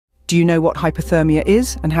Do you know what hypothermia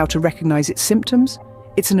is and how to recognize its symptoms?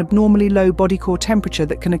 It's an abnormally low body core temperature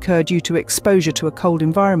that can occur due to exposure to a cold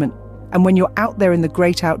environment. And when you're out there in the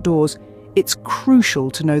great outdoors, it's crucial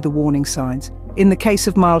to know the warning signs. In the case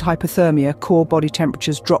of mild hypothermia, core body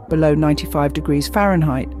temperatures drop below 95 degrees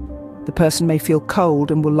Fahrenheit. The person may feel cold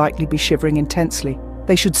and will likely be shivering intensely.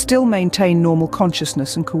 They should still maintain normal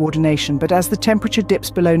consciousness and coordination, but as the temperature dips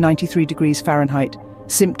below 93 degrees Fahrenheit,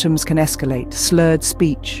 symptoms can escalate. Slurred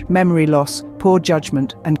speech, memory loss, poor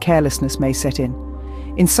judgment, and carelessness may set in.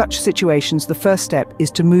 In such situations, the first step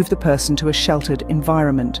is to move the person to a sheltered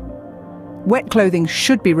environment. Wet clothing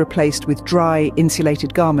should be replaced with dry,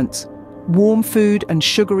 insulated garments. Warm food and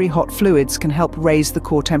sugary hot fluids can help raise the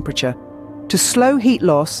core temperature. To slow heat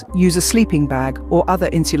loss, use a sleeping bag or other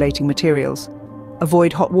insulating materials.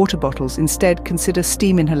 Avoid hot water bottles. Instead, consider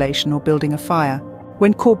steam inhalation or building a fire.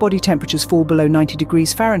 When core body temperatures fall below 90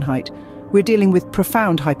 degrees Fahrenheit, we're dealing with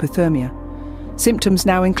profound hypothermia. Symptoms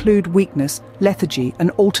now include weakness, lethargy, an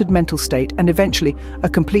altered mental state, and eventually a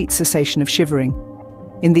complete cessation of shivering.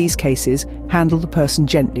 In these cases, handle the person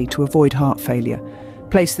gently to avoid heart failure.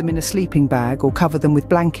 Place them in a sleeping bag or cover them with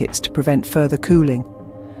blankets to prevent further cooling.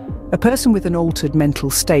 A person with an altered mental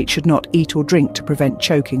state should not eat or drink to prevent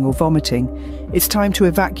choking or vomiting. It's time to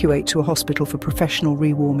evacuate to a hospital for professional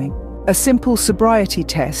rewarming. A simple sobriety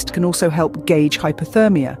test can also help gauge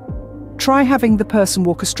hypothermia. Try having the person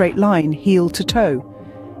walk a straight line, heel to toe.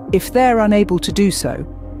 If they're unable to do so,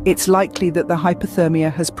 it's likely that the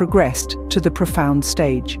hypothermia has progressed to the profound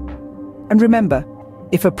stage. And remember,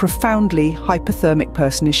 if a profoundly hypothermic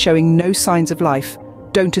person is showing no signs of life,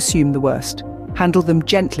 don't assume the worst. Handle them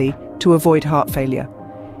gently to avoid heart failure.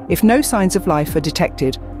 If no signs of life are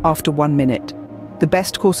detected after 1 minute, the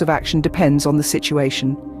best course of action depends on the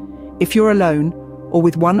situation. If you're alone or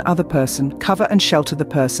with one other person, cover and shelter the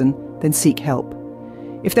person, then seek help.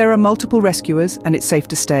 If there are multiple rescuers and it's safe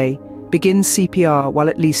to stay, begin CPR while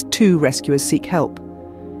at least 2 rescuers seek help.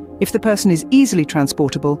 If the person is easily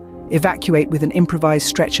transportable, evacuate with an improvised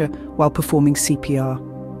stretcher while performing CPR.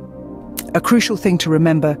 A crucial thing to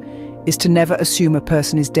remember is to never assume a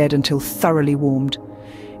person is dead until thoroughly warmed.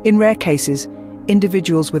 In rare cases,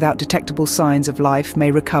 individuals without detectable signs of life may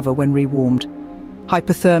recover when rewarmed.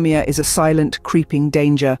 Hypothermia is a silent, creeping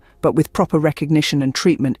danger, but with proper recognition and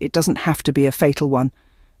treatment, it doesn't have to be a fatal one.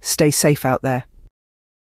 Stay safe out there.